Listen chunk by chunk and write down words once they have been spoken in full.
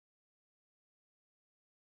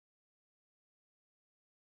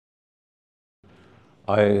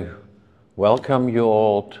I welcome you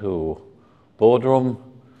all to Bodrum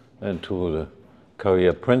and to the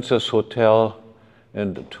Career Princess Hotel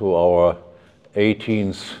and to our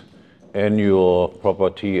 18th annual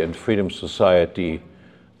Property and Freedom Society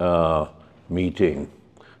meeting.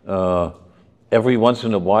 Every once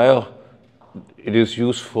in a while, it is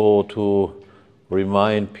useful to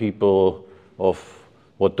remind people of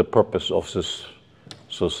what the purpose of this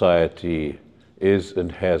society is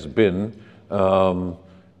and has been.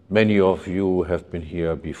 Many of you have been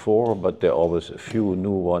here before, but there are always a few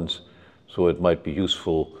new ones, so it might be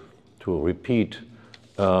useful to repeat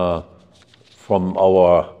from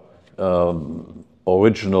our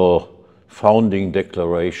original founding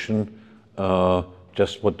declaration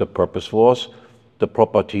just what the purpose was. The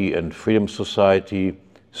Property and Freedom Society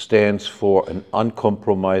stands for an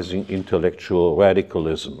uncompromising intellectual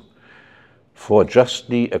radicalism, for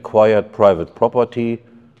justly acquired private property,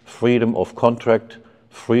 freedom of contract,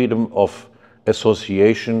 freedom of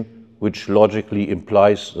association, which logically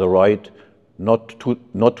implies the right not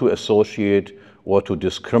to associate or to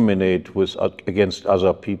discriminate against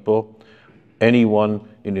other people, anyone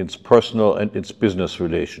in its personal and its business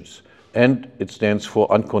relations. And it stands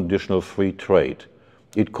for unconditional free trade.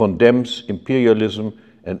 It condemns imperialism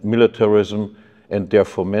and militarism and their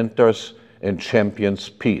fomenters and champions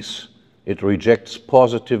peace. It rejects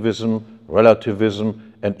positivism, relativism,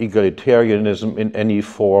 and egalitarianism in any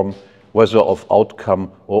form, whether of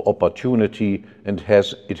outcome or opportunity, and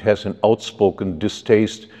it has an outspoken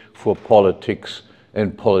distaste for politics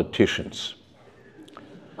and politicians.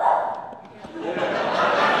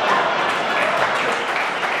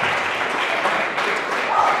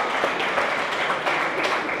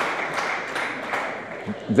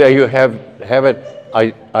 There you have it.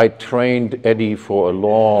 I trained Eddie for a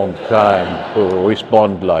long time to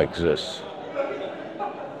respond like this.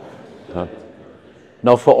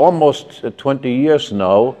 Now, for almost 20 years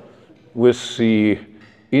now, with the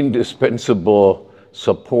indispensable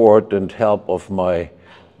support and help of my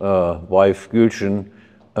wife Gülşen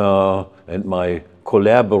and my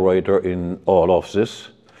collaborator in all of this,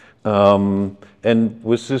 and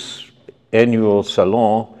with this annual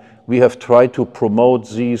salon, we have tried to promote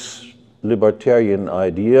these libertarian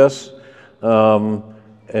ideas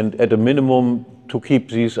and at a minimum to keep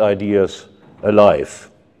these ideas alive.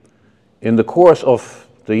 In the course of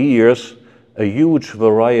the years, a huge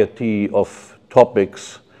variety of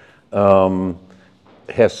topics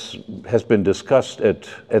has been discussed at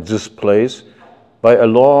this place by a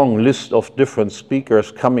long list of different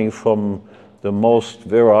speakers coming from the most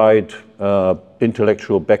varied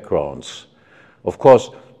intellectual backgrounds. Of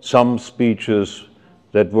course, some speeches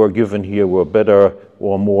that were given here were better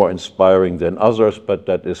or more inspiring than others, but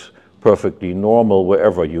that is perfectly normal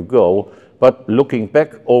wherever you go. But looking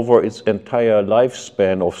back over its entire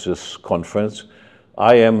lifespan of this conference,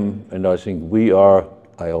 I am, and I think we are,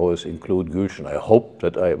 I always include Gülşen, I hope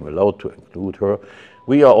that I am allowed to include her,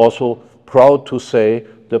 we are also proud to say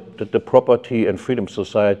that the Property and Freedom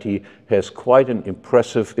Society has quite an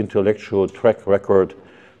impressive intellectual track record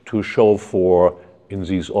to show for in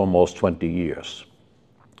these almost 20 years.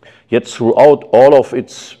 Yet throughout all of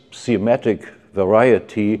its thematic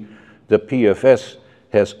variety, the PFS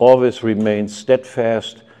has always remained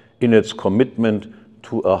steadfast in its commitment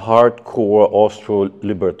to a hardcore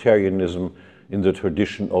Austro-libertarianism in the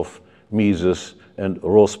tradition of Mises and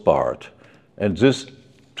Rothbard. And this,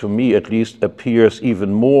 to me at least, appears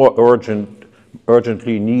even more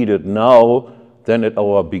urgently needed now than at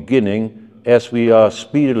our beginning, as we are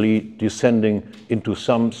speedily descending into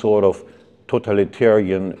some sort of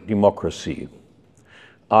totalitarian democracy.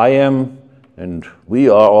 I am, and we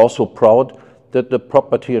are also proud that the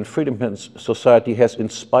Property and Freedom Society has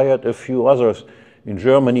inspired a few others in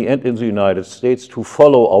Germany and in the United States to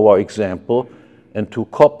follow our example and to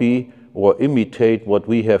copy or imitate what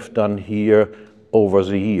we have done here over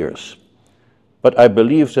the years. But I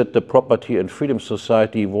believe that the Property and Freedom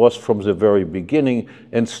Society was from the very beginning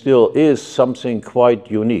and still is something quite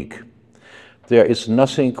unique. There is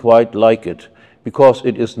nothing quite like it, because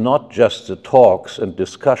it is not just the talks and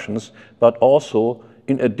discussions, but also,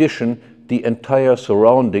 in addition, the entire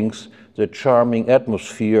surroundings, the charming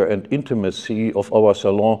atmosphere and intimacy of our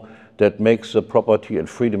salon that makes the Property and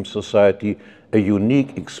Freedom Society a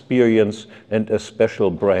unique experience and a special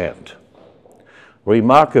brand.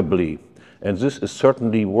 Remarkably, and this is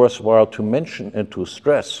certainly worthwhile to mention and to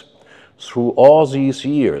stress, through all these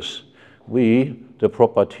years, we, the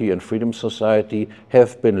Property and Freedom Society,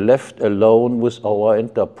 have been left alone with our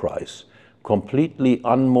enterprise, completely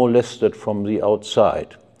unmolested from the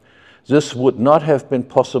outside. This would not have been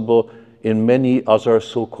possible in many other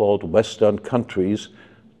so-called Western countries,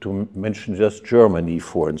 to mention just Germany,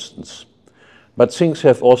 for instance. But things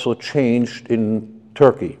have also changed in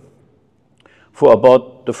Turkey. For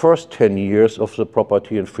about the first 10 years of the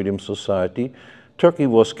Property and Freedom Society, Turkey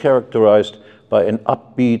was characterized by an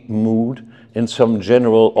upbeat mood and some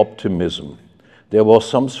general optimism. There was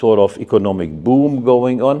some sort of economic boom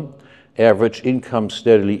going on. Average income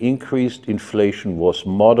steadily increased. Inflation was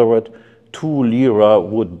moderate. 2 lira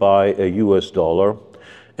would buy a US dollar.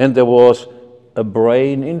 And there was a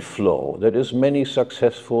brain inflow. That is, many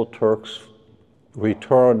successful Turks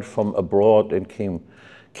returned from abroad and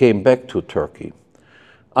came back to Turkey.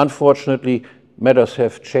 Unfortunately, matters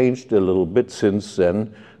have changed a little bit since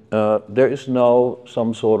then. There is now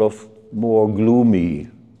some sort of more gloomy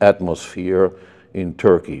atmosphere in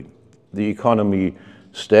Turkey. The economy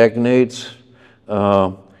stagnates,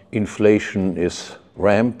 inflation is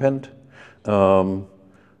rampant,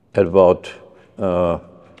 at about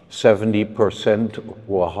 70%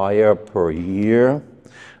 or higher per year.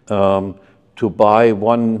 To buy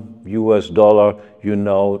 1 US dollar, you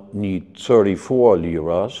now need 34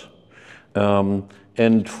 liras.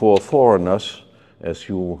 And for foreigners, as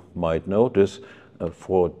you might notice,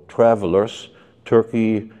 for travelers,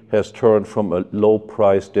 Turkey has turned from a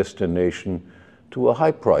low-price destination to a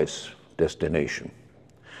high-price destination.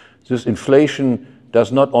 This inflation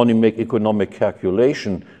does not only make economic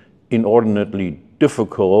calculation inordinately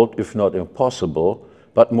difficult, if not impossible,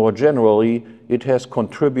 but more generally, it has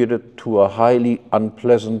contributed to a highly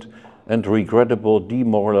unpleasant and regrettable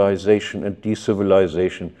demoralization and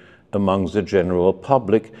decivilization among the general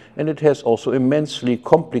public, and it has also immensely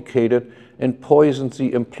complicated and poisoned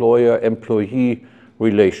the employer-employee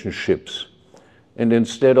relationships. And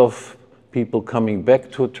instead of people coming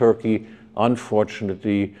back to Turkey,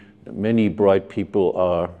 unfortunately, many bright people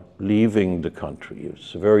are leaving the country.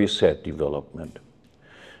 It's a very sad development.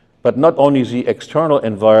 But not only the external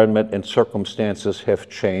environment and circumstances have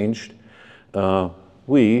changed,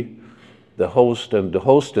 we, the host and the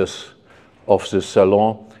hostess of this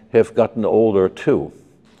salon, have gotten older too.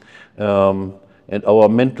 And our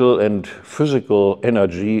mental and physical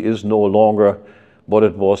energy is no longer what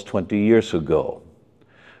it was 20 years ago.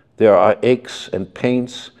 There are aches and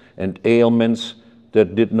pains and ailments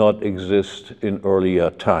that did not exist in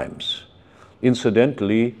earlier times.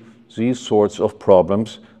 Incidentally, these sorts of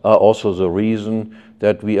problems are also the reason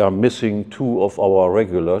that we are missing 2 of our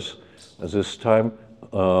regulars. This time,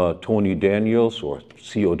 Tony Daniels, or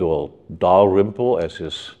Theodore Dalrymple, as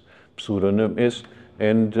his pseudonym is,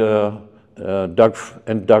 and Doug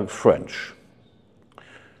French.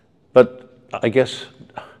 But I guess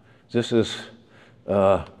this is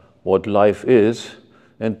what life is,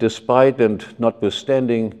 and despite and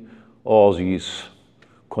notwithstanding all these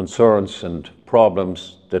concerns and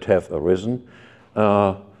problems that have arisen,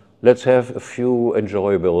 let's have a few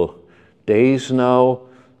enjoyable days now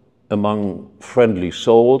among friendly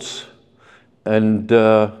souls, and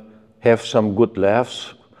have some good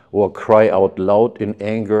laughs or cry out loud in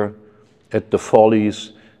anger at the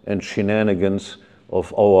follies and shenanigans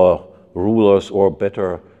of our rulers, or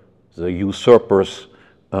better, the usurpers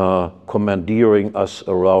commandeering us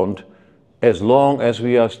around, as long as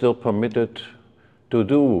we are still permitted to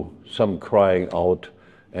do some crying out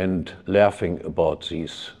and laughing about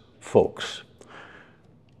these folks.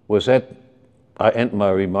 With that, I end my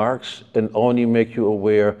remarks and only make you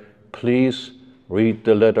aware, please read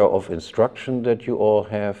the letter of instruction that you all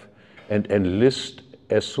have and enlist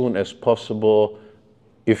as soon as possible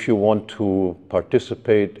if you want to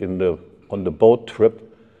participate on the boat trip,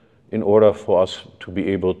 in order for us to be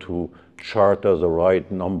able to charter the right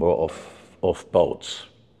number of boats.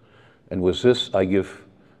 And with this, I give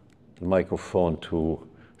the microphone to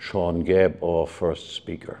Sean Gabb, our first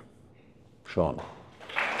speaker. Sean.